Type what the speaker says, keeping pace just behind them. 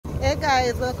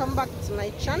guys, welcome back to my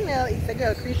channel. It's a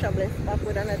girl Krisha Bless back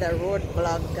with another road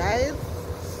vlog, guys.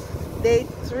 Day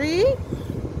 3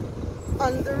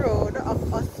 on the road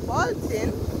of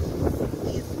Asphalting,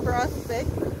 East Prospect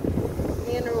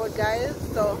main road, guys.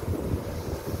 So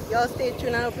y'all stay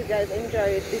tuned. I hope you guys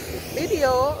enjoyed this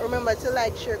video. Remember to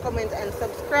like, share, comment and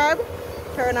subscribe.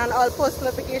 Turn on all post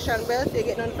notification bells so you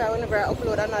get notified whenever I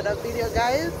upload another video,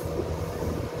 guys.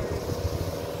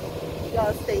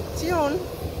 Y'all stay tuned.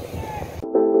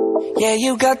 Yeah,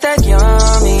 you got that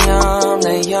yummy,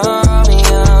 that yummy.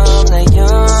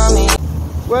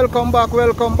 Welcome back,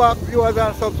 viewers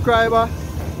and subscribers.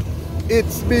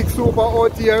 It's Big Super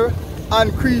out here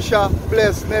on Krisha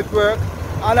Bless Network.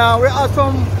 And we have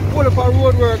some wonderful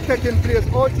road work taking place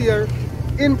out here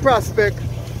in Prospect,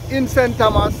 in St.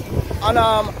 Thomas. And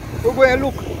we're going to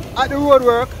look at the road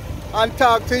work and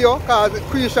talk to you, because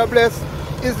Krisha Bless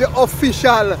is the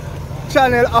official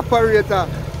channel operator.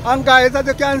 And guys, as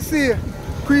you can see,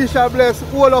 Krisha Bless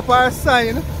hold up our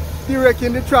sign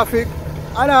directing the traffic.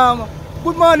 And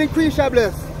good morning, Krisha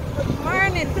Bless. Good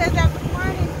morning, pleasure. Good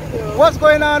morning to you. What's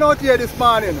going on out here this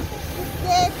morning? It's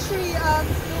day 3 of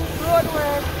the road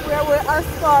work where we're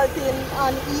asphalting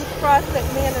on East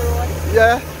Prospect main road.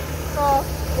 Yeah. So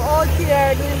we're out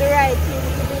here doing the right thing,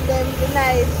 giving them the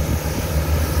nice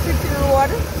pretty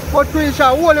road. But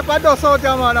Krisha, hold up a dust out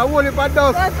here, man. Hold up a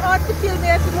dust. Just out to kill me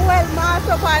some well mass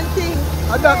up and things.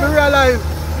 And that we realize.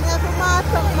 We have to mass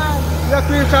up, man. Yeah,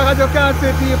 Krisha, as you can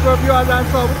see, people, viewers and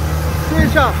some.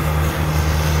 Krisha,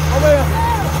 over here.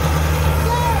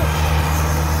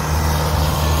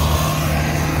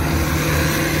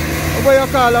 Over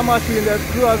here, call a machine, there's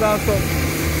viewers and some.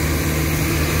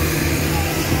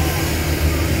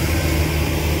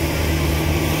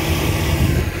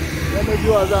 Let me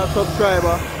viewers and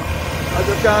subscribers. As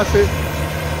you can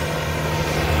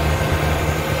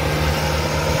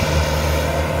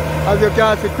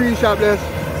see, Krisha Bless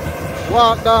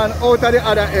walk down out at the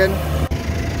other end.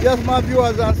 Yes, my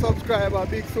viewers and subscribers,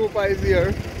 Big Super is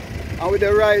here, and with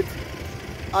the right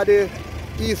at the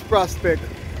East Prospect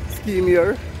scheme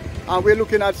here, and we're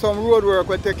looking at some road work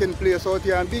we're taking place out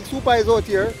here, and Big Super is out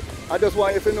here. I just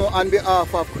want you to know on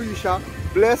behalf of Krisha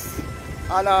Bless,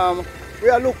 and we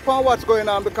are looking for what's going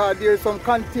on, because there is some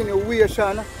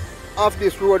continuation of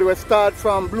this road. We start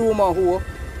from Bloomer,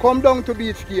 come down to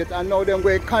Beach Gate, and now then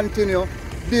we continue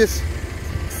this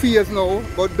phase now,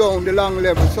 but down the long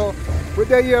level. So with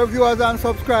the here viewers and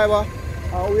subscribers,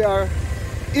 we are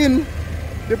in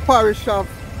the parish of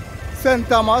St.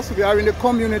 Thomas. We are in the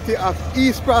community of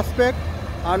East Prospect,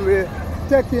 and we're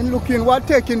looking what's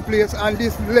taking place on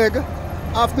this leg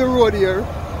of the road here,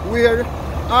 where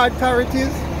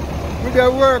authorities with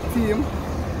their work team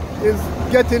is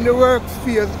getting the work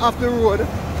phase of the road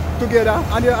together,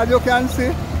 and as you can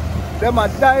see, they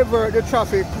might divert the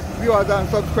traffic, viewers and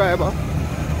subscribers.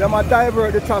 They might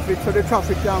divert the traffic so the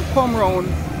traffic can come round,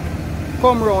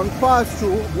 pass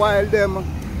through, while them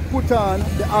put on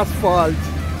the asphalt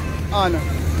on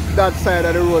that side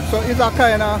of the road. So it's a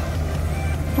kind of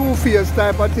two-phase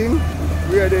type of thing,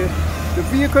 where the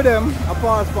vehicle them are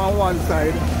pass from one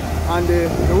side, and the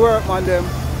workman them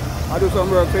I do some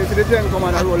work. So you see the gen come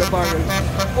and I roll the barrel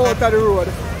out of the road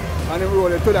and then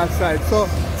roll it to that side. So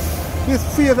this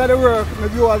phase of the work, my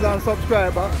viewers and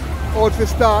subscribers, out to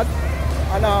start,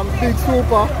 and Big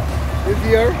Super is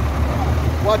here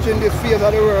watching this phase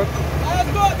of the work.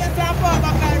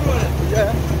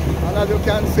 Yeah, and as you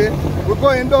can see, we're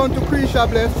going down to Krisha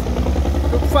Bless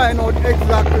to find out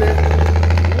exactly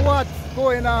what's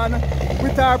going on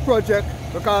with our project,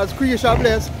 because Krisha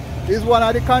Bless is one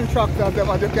of the contractors,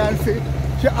 as you can see.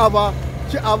 She have a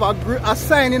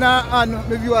sign in her hand,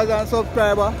 my viewers and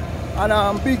subscribers.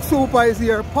 And Big Super is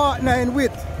here partnering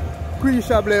with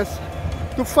Krisha Bless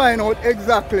to find out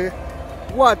exactly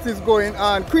what is going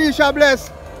on. Krisha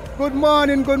Bless, good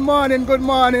morning, good morning, good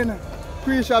morning.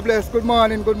 Krisha Bless, good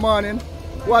morning, good morning.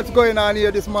 What's going on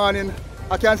here this morning?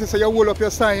 I can see so you hold up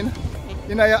your sign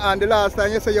in your hand. The last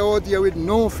time you say you're out here with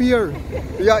no fear.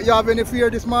 You have any fear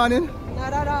this morning?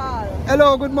 Not at all.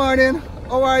 Hello, good morning.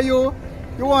 How are you?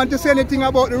 You want to say anything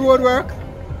about the road work?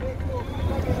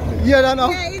 Yeah, no?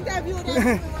 Yeah, interview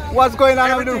them. What's going on?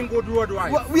 Everything good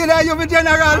road-wise. We there, you be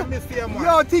general.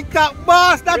 Yo, TikTok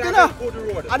boss, that you know.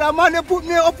 And the man they put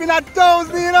me up in a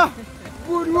 1,000, you know.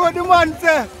 Good road, the man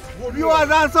say. Viewers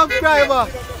and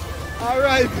subscribers.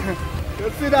 Alright. You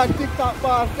see that TikTok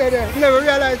boss there. You never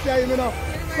realize that, you know.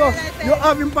 So, you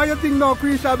have him for your thing now,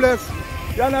 Krisha Bless.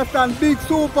 You understand? Big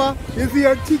Super is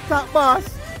here, TikTok boss.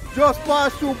 Just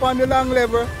pass through on the long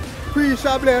level.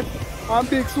 Krisha Bless and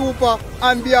Big Super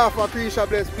on behalf of Krisha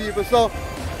Bless people. So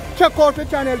check out the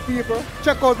channel, people.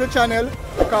 Check out the channel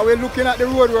because we're looking at the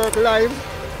roadwork live.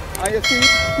 And you see,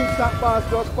 things that pass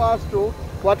just pass through.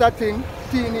 What a thing,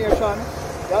 T-Nation.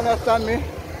 You understand me?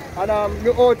 And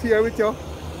you're out here with you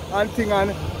and thing.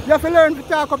 And you have to learn to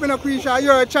talk up in a Krisha.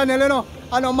 You're a channel, you know.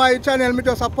 And on my channel, me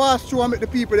just a pass through and make the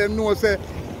people them know say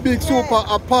Big Super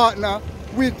a partner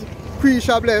with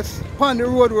Krisha Bless on the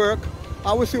roadwork.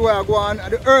 And we see where I go on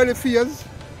at the early phase.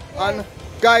 And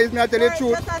guys, me I tell you the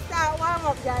truth. Just a start warm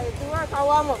up, guys. The work a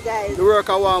warm up, guys. The work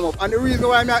a warm up. And the reason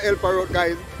why I help her out,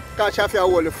 guys, because she have to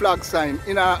hold the flag sign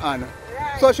in her hand.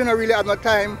 Right. So she don't really have no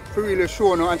time to really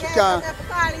show no. And she can't. So have to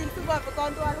call in Super to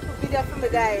come do a little video for me,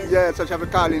 guys. Yeah, so she have to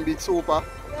call in Big Super.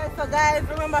 Yeah, so guys,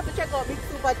 remember to check out Big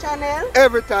Super channel.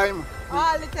 Every time.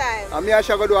 All the time. And me I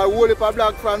shall go do a whole heap of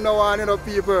vlog from now on, you know,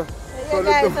 people. Yeah, so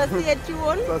guys, so stay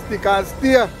tuned. So stick and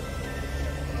stay.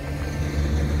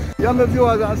 Yeah, my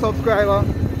viewers and subscribers.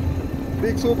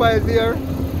 Big Super is here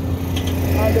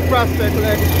on the Prospect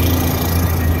leg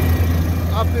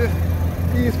of the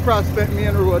East Prospect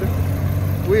main road,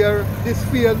 where this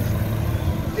field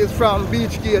is from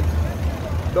Beach Gate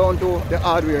down to the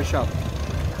hardware shop.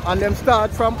 And them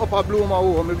start from Upper Bloomer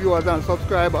Home, my viewers and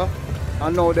subscribers,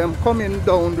 and now them coming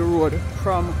down the road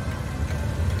from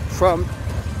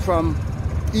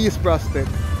East Prospect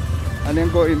and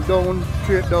then going down,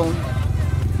 straight down.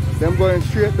 Them going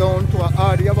straight down to a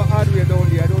hardware. You have a hardware down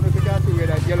there. I don't know if you can see where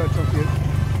that yellow truck is,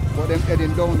 but them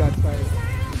heading down that side.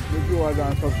 The viewers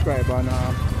and subscribers.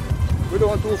 And we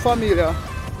don't too familiar.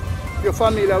 You're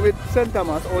familiar with St.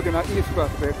 Thomas out in the East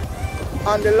Prospect.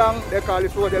 And the long, they call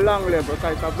this road the long level,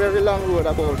 because it's a very long road,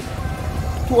 about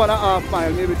 2.5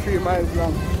 miles, maybe 3 miles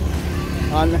long.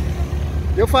 And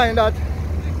you find that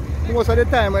most of the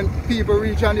time when people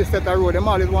reach on this set of road, they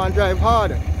always want to drive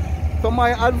hard. So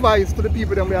my advice to the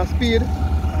people that we are speed,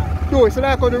 do it's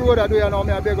like how the road I do now,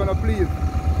 I beg you please.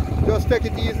 Just take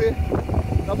it easy.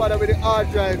 No bother with the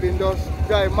hard driving, just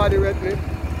drive moderately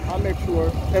and make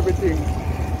sure everything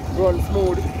runs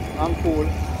smooth and cool.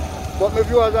 But my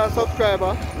viewers and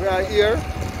subscribers, we are here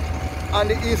on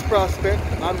the East Prospect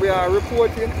and we are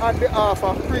reporting on behalf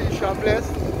of Krisha Bless.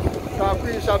 So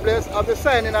Krisha Bless, I'll be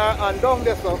signing her and down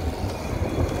there so.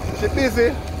 She's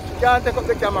busy. Can't take up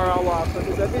the camera and walk. So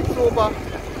it's a Big Super.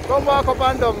 Come walk up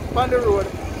and down on the road.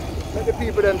 Let the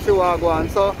people then see what go on.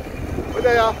 So we're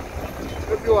there,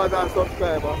 the viewers and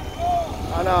subscribers.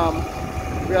 And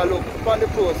we are looking on the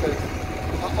process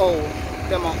of how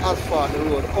them asphalt the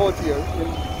road out here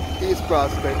in East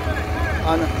Prospect.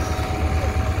 And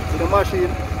the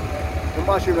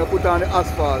machine we put on the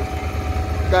asphalt.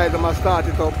 Guys, I'm going to start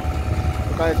it up.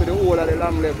 Because it's the whole of the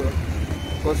long level.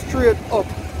 Go straight up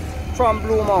from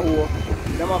Bloomer Hole,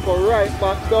 them will go right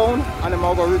back down and them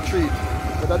will go retreat.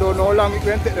 But I don't know how long it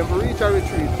will take them to reach a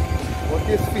retreat. But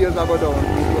this phase will go down with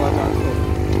yours and stuff.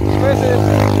 This is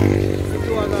with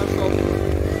yours and stuff.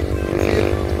 You see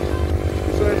it?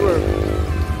 So it works.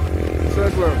 So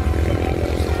it works.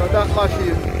 So that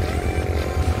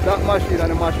machine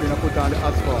and the machine will put on the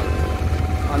asphalt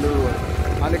on the road.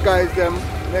 And the guys them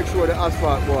make sure the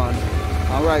asphalt go on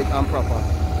and right and proper.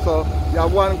 So you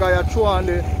have one guy throw on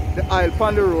the aisle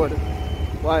on the road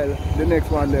while the next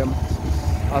one them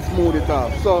are smooth it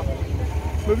off. So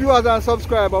my viewers and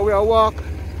subscribers, we are walk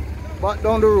back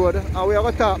down the road and we are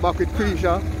going to talk back with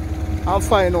Krisha and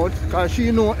find out because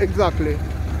she knows exactly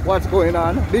what's going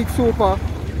on. Big Super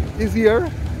is here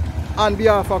on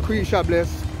behalf of Krisha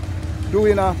Bless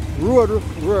doing a road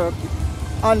work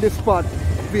on the spot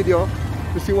video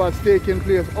to see what's taking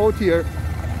place out here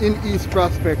in East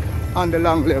Prospect on the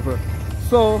long level.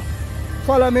 So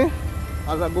follow me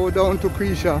as I go down to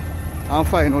Krisha and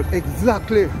find out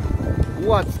exactly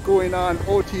what's going on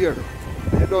out here.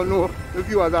 I don't know the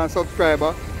viewers and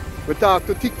subscribers. We talked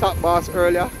to TikTok boss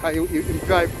earlier. He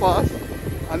drive past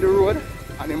on the road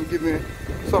and he give me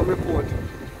some report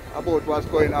about what's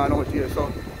going on out here.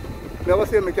 So never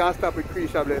say me can stop with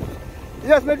Krisha Bless.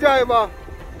 Yes, my driver.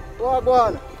 What go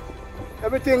on?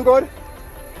 Everything good?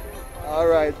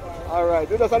 Alright, alright.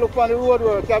 You just look on the road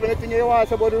work. You have anything you want to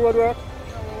say about the road work?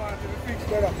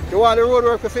 You want the road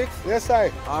work to fix? Yes,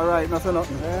 I. Alright, nothing.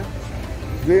 Yeah.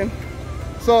 Zin.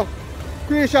 So,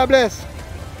 Krisha Bless.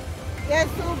 Yes,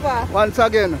 Super. Once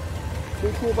again,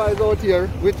 Big Super is out here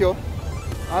with you.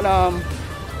 And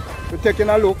we're taking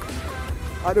a look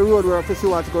at the road work to see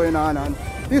what's going on. And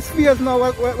this phase now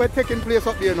we're taking place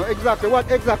up here now. Exactly,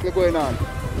 what exactly going on?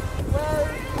 Well,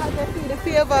 as I see the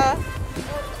paver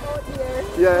out here.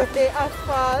 Yeah. The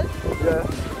asphalt. Yeah.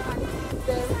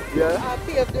 Yeah.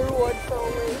 Pave the road so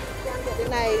we can get the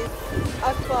nice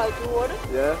asphalt road.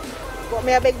 Yeah. But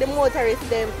may I beg the motorists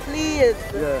them, please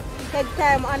yeah. take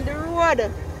time on the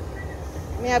road.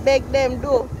 Me I beg them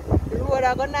do. The road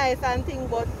are go nice and thing,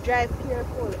 but drive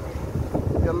careful.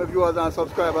 Yeah, my viewers and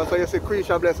subscribers. So you see,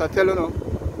 Krisha Bless, I tell you now,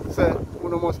 say, you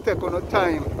must take on your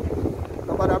time.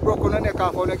 Nobody broke on the neck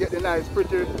off when you get the nice,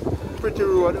 pretty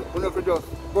road. You know, just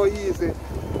go easy.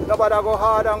 Nobody go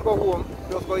hard and go home.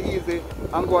 Just go easy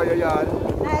and go to your yard.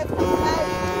 Nice.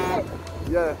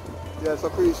 Yeah, so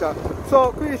Krisha.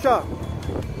 So, Krisha,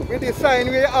 with the sign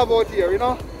we have out here, you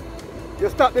know, you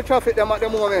stop the traffic them at the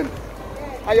moment.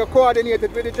 Yes. And you coordinate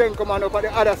it with the gentleman up at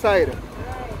the other side.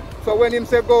 Right. So when him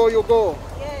say go, you go.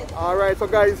 Yes. Alright, so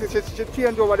guys, she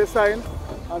change over the sign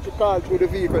and she call through the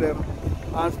vehicle them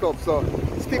and stuff. So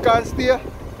stick and stay.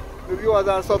 The viewers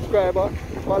and subscribers,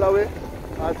 follow it.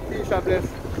 As Krisha Bless,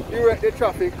 direct the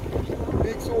traffic.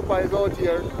 Big Super is out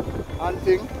here and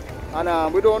thing.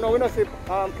 And we don't know, we don't see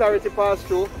Clarity pass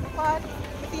through. Pass.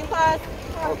 Pass.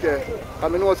 Okay. I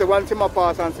mean, once one thing I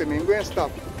pass and see me, I'm going to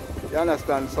stop. You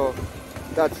understand? So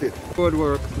that's it. Road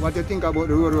work. What do you think about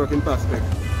the road work in Prospect?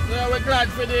 Yeah, we're glad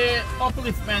for the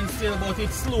upliftment still, but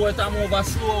it's slow, it's a move a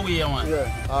slow way, man.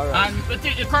 Yeah, alright. And we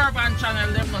think the curve and channel,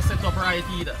 they've not set up right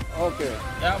either. Okay.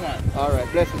 Yeah, man.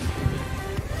 Alright, blessings.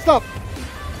 Stop!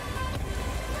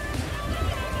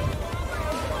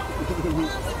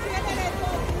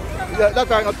 Yeah, that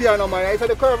kind of piano man. It's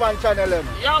the curve and channel them.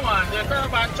 Yeah, man, the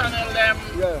curve and channel them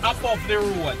above the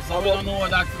road, so we don't know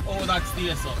how that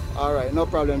stays up. Alright, no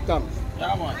problem, thanks.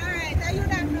 Yeah, man. Alright, are you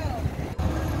done now?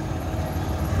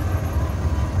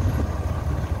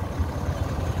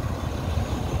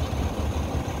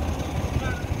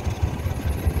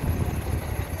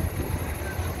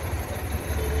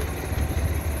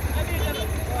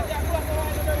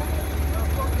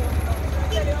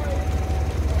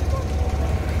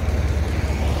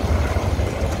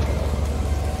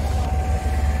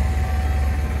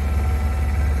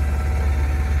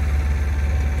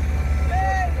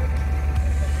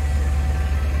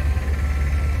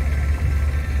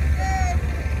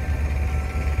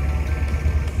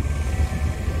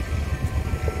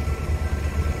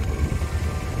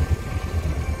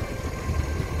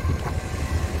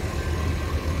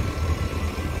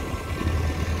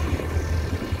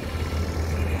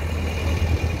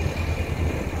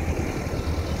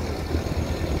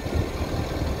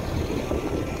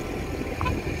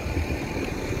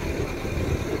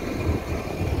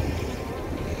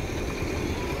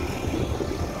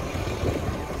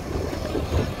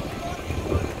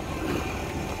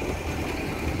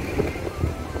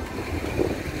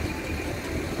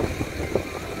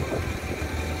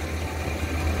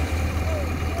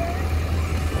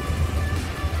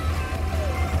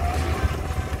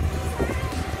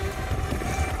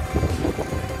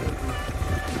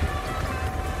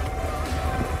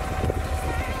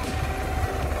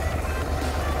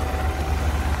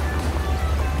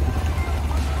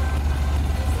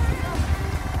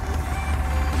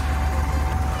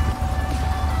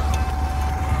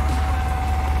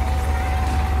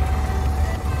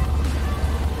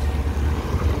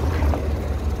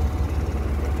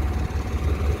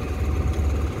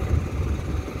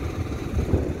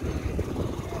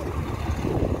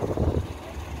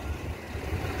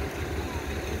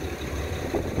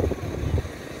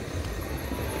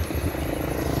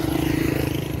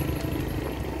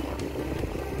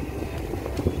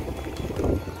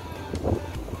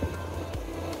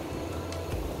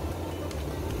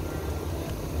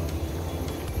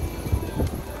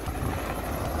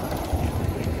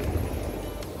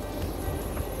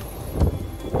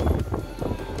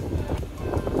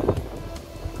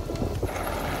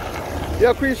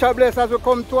 Yeah, Krisha Bless, as we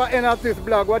come to an end of this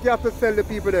vlog, what you have to tell the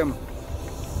people them?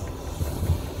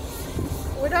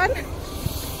 We done?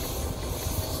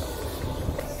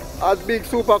 As Big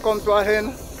Super comes to an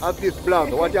end of this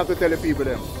vlog, what you have to tell the people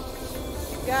them?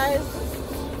 Guys,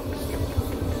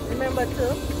 remember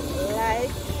to like,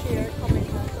 share, comment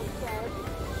and subscribe.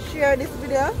 Share this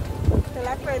video. Tell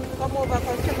a friend to come over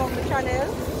and check out my channel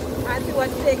and see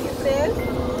what's taking place.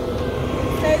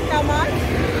 Say come on.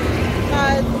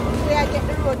 Because we are getting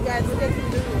the road, guys. We're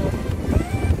getting the road.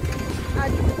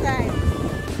 At the time.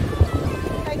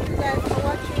 Thank you guys for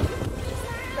watching.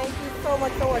 Thank you so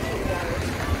much for watching,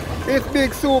 guys. It's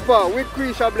Big Super with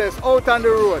Krisha Bless out on the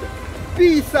road.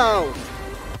 Peace out.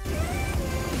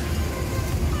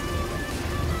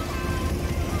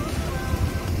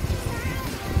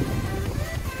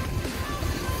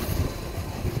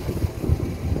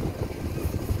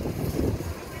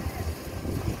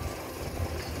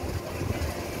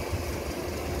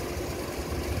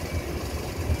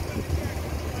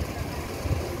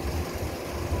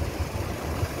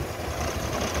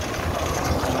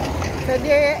 So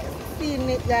there, seeing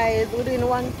it guys, we're doing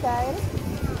one side.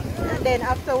 And and then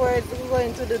afterwards we're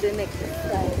going to do the next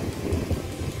side.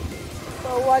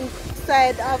 So one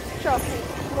side of truck is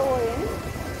flowing,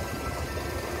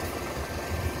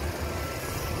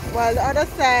 while the other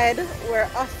side we're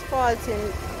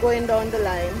asphalting going down the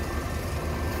line.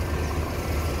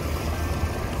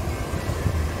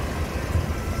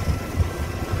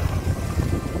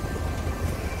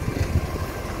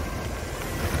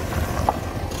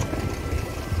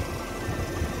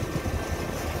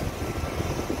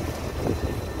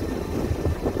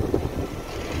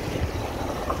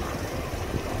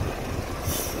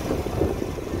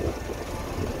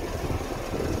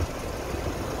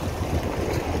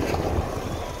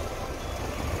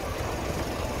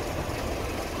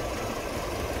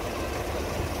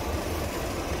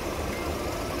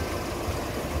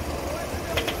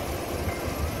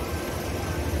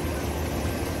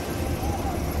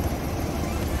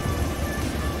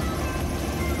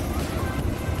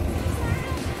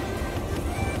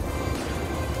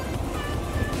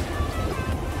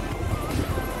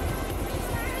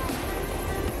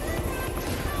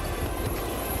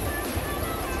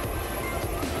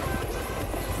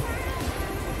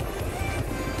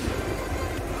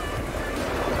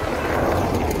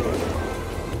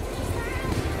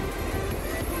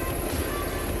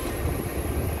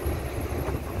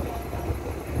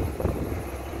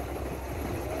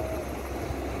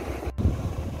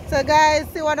 So guys,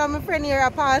 see one of my friend here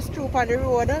passed through on the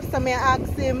road. So I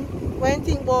asked him when you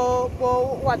think about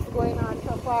what's going on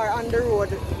so far on the road,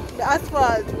 the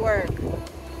asphalt work.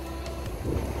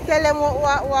 Tell them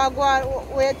what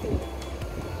you think.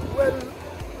 Well,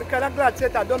 we kind of glad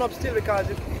that I done up still because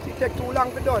it take too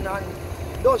long to done and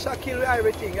those are kill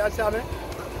everything, you understand me?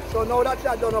 So now that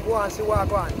I done up once, see what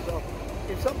go on. So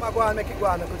if something go on, make it go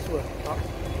on, make it sure.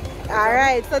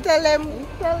 Alright, so tell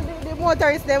the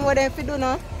motorists them what they have to do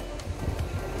now.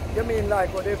 You mean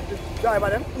like what they drive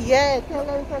them? Yeah, tell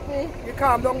them something. You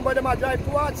calm down, but them are drive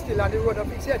too hard still and the road up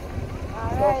fix it.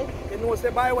 Alright. So, you know, say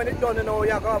by when it's done, you know,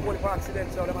 you have to avoid for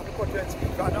accident, so they have to cut your speed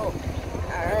right now.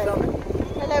 Alright.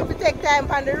 Tell them to take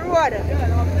time on the road. Yeah, they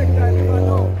have to take time right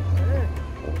now. Yeah.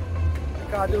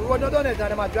 Because the road not done it and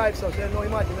they might drive so they don't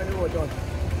imagine when the road done.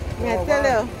 Yeah, tell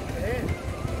you. Yeah.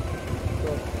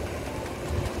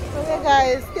 So, Okay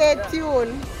guys, stay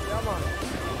tuned. yeah, man.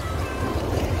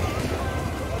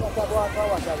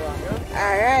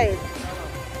 Alright.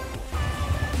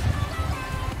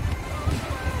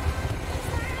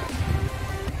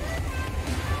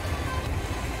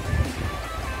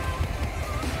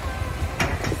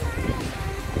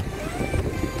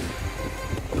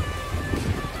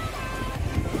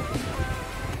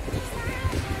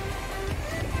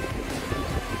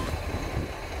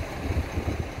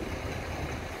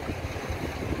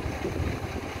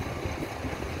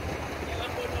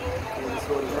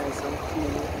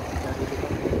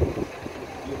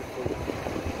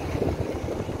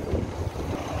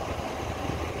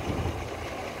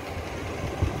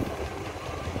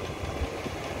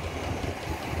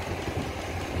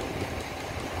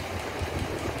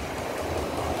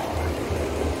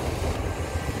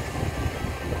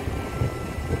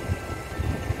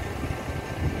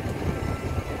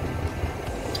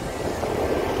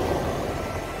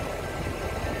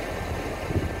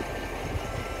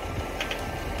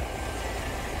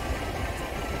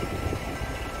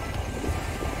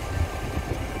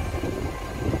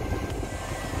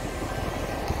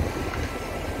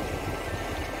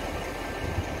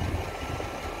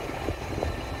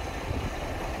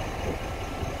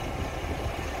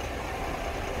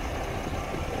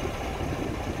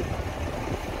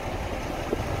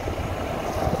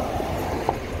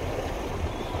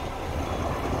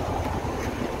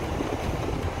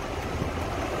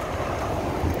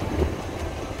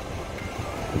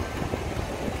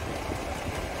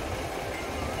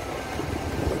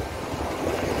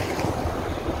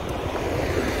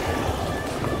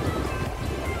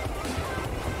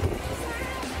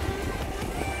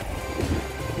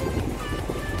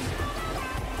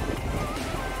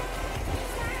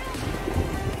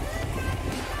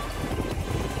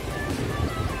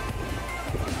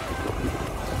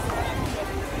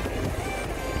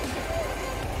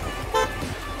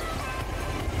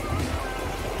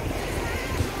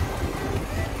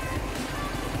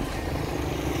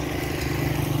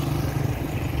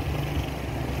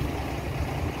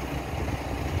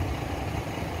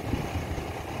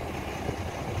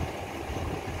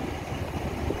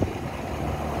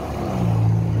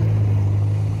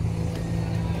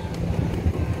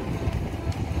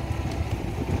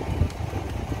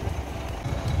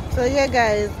 So yeah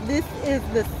guys, this is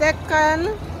the second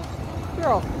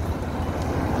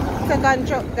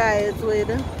truck guys with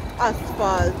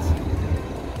asphalt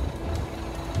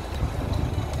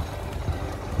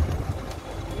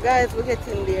Guys, we're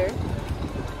getting there.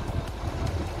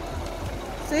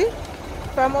 See?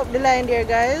 From up the line there,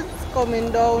 guys,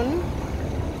 coming down.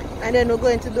 And then we're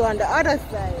going to do on the other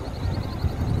side.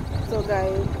 So,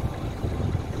 guys.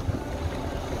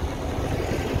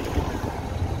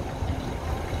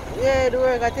 Yeah, the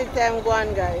work I take time go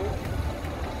on, guys.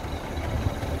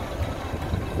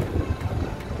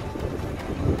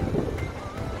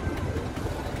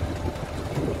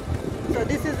 So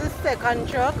this is the second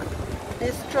truck.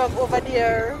 This truck over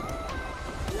there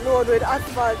loaded with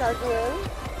asphalt as well.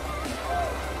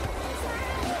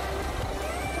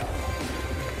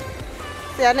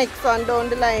 See a next one down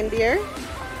the line there.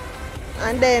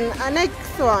 And then a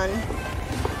next one.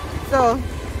 So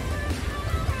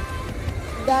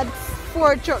that's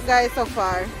 4 trucks, guys, so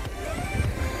far.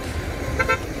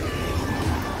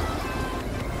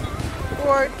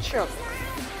 4 trucks.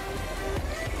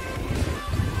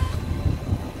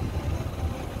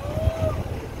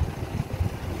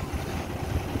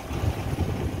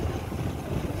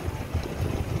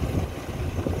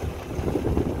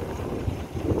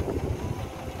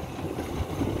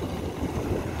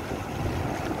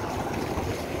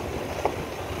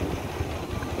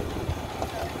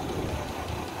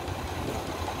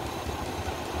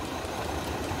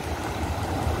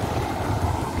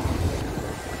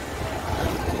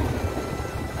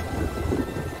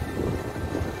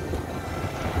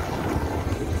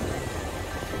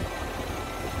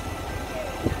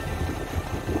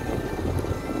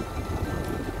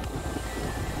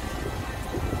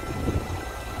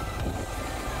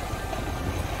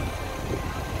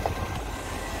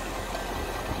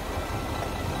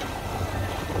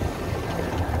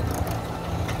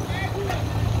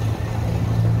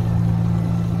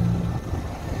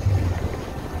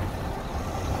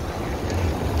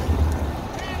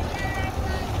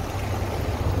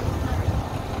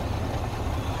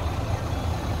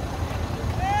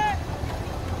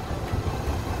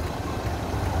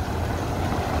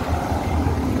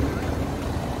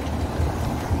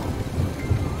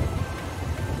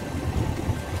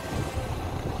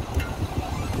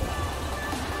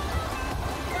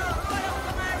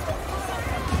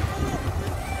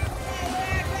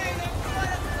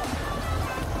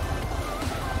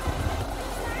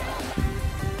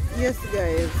 Yes,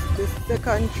 guys, the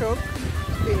second truck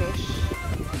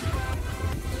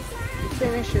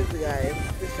finishes, guys.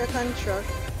 The second truck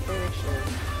finishes.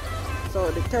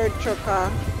 So the third trucker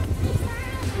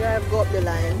drive go up the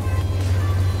line.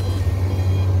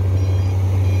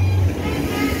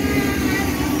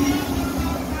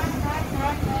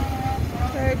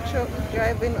 Third truck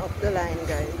driving up the line,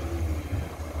 guys.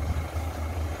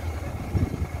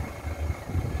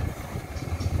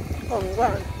 Come, go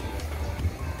on.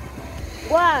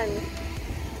 One.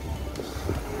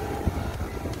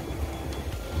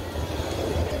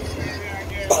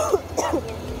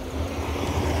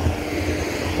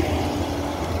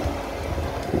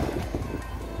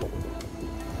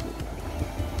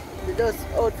 They just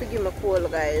out to give me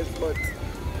cold, guys, but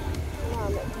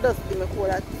just give me cold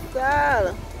at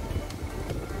all.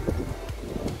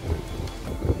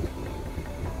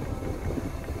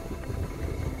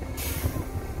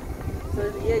 So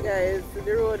yeah, guys, the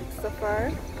road so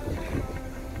far.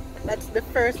 That's the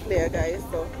first layer, guys.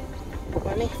 So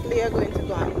the next layer going to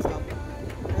go on top.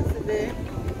 That's the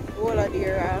roller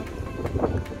there.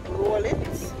 Roll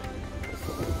it,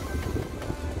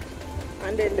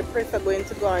 and then the press are going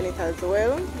to go on it as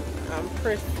well and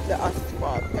press the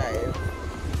asphalt, guys.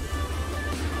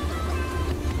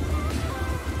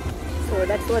 So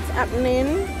that's what's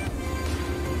happening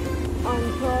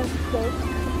on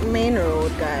Prospect Main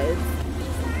Road, guys.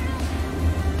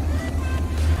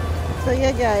 So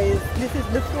yeah, guys, this is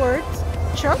the 4th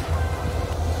truck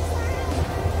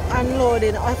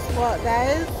unloading asphalt,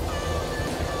 guys.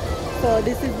 So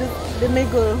this is the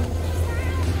middle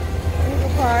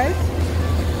part.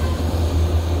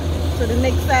 So the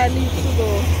next side needs to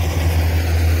go.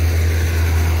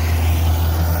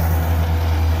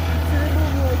 See the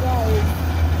boom here, guys.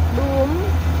 Boom.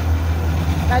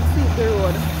 That's it, the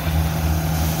road.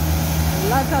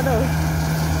 Lots of those.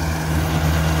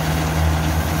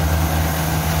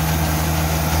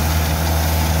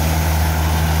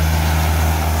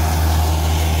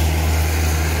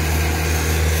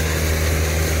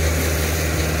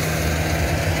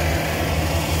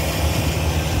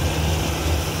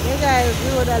 Guys, the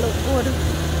road look good.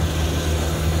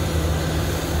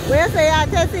 Where say you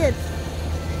test it?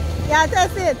 You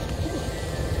test it.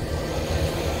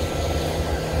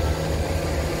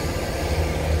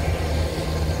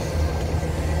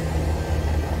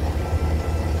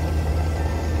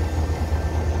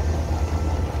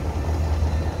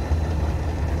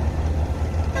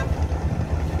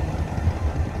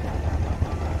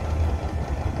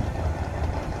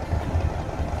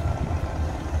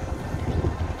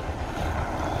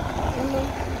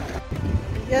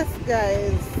 Yes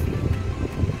guys,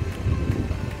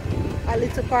 a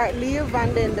little part leave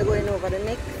and then they're going over the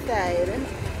next side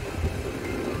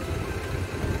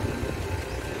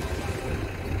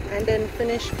and then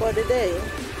finish for the day.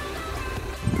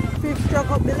 Fifth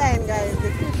truck up the line guys,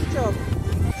 the fifth truck.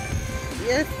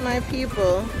 Yes my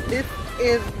people, this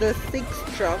is the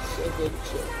sixth truck.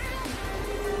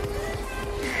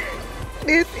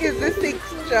 This is the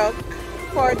sixth truck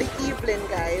for the evening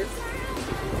guys.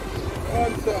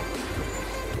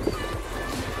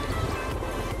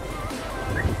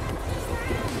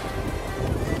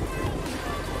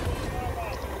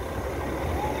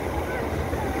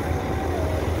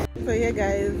 So yeah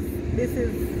guys, this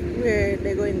is where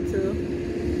they're going to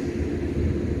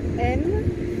end,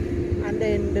 and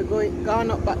then they're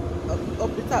gone up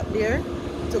the top there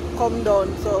to come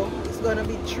down. So it's gonna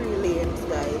be 3 lanes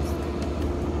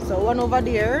guys. So one over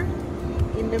there,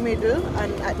 in the middle,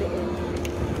 and at the end.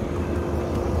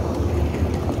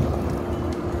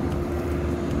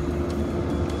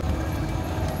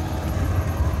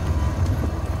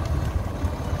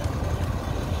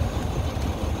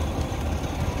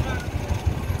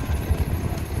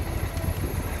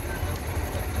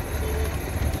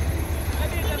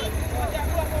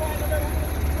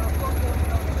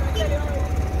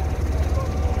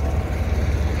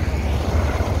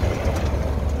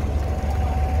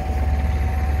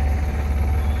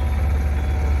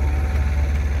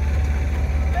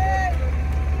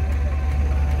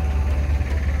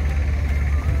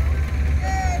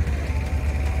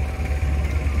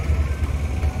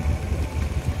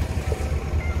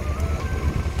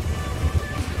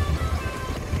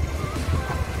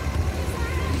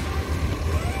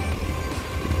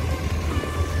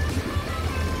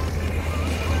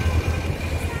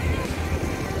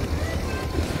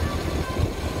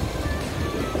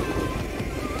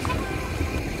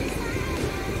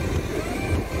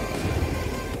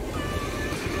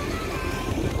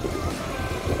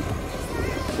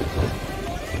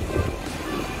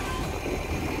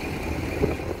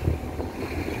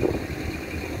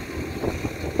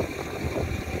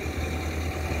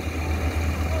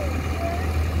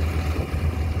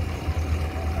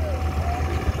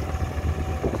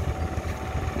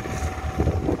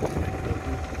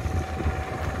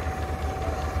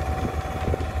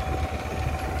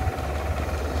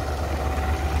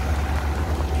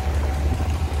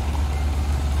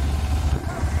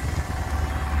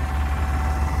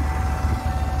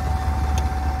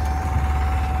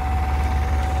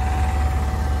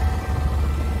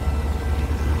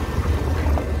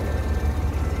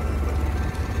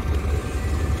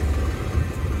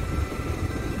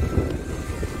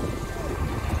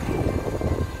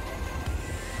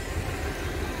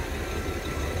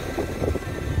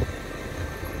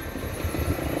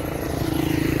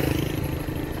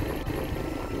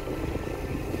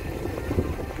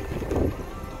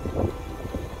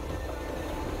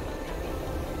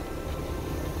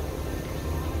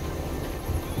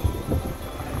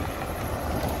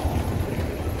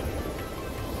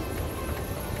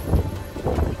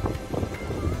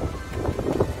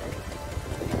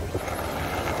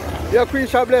 Your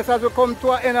Krisha bless, as we come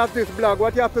to an end of this vlog,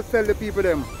 what you have to tell the people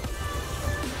them?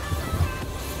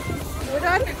 We're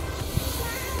done.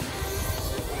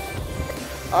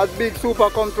 As Big Super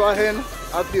come to an end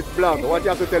of this vlog, what you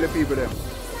have to tell the people them?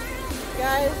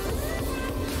 Guys,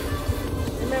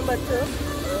 remember to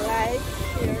like,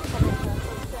 share, comment and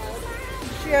subscribe.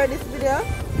 Share this video.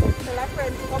 Tell a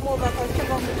friend to come over and check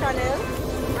out the channel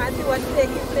and see what's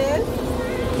taking place.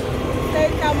 Stay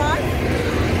calm,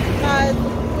 because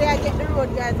we are getting the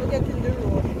road guys, we're getting the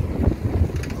road.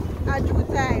 Have a good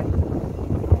time.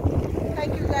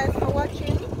 Thank you guys for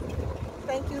watching.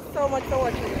 Thank you so much for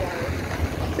watching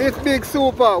guys. It's Big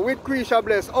Super with Krisha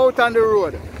Bless out on the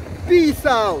road. Peace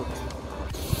out.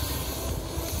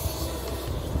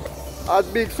 As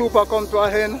Big Super come to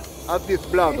an end of this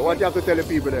vlog, what you have to tell the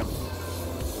people them?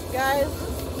 Guys,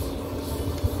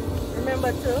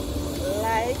 remember to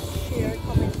like, share,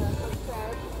 comment and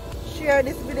subscribe. Share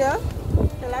this video.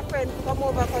 Tell a friend to come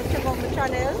over and check out my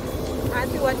channel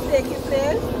and see what's taking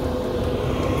place.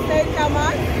 Stay calm,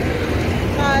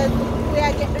 because we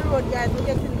are getting the road guys, we're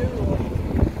getting the road.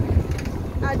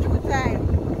 Have a good time.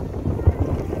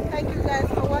 Thank you guys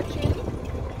for watching.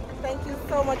 Thank you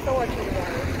so much for watching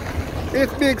guys.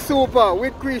 It's Big Super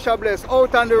with Krisha Bless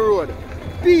out on the road.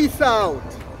 Peace out.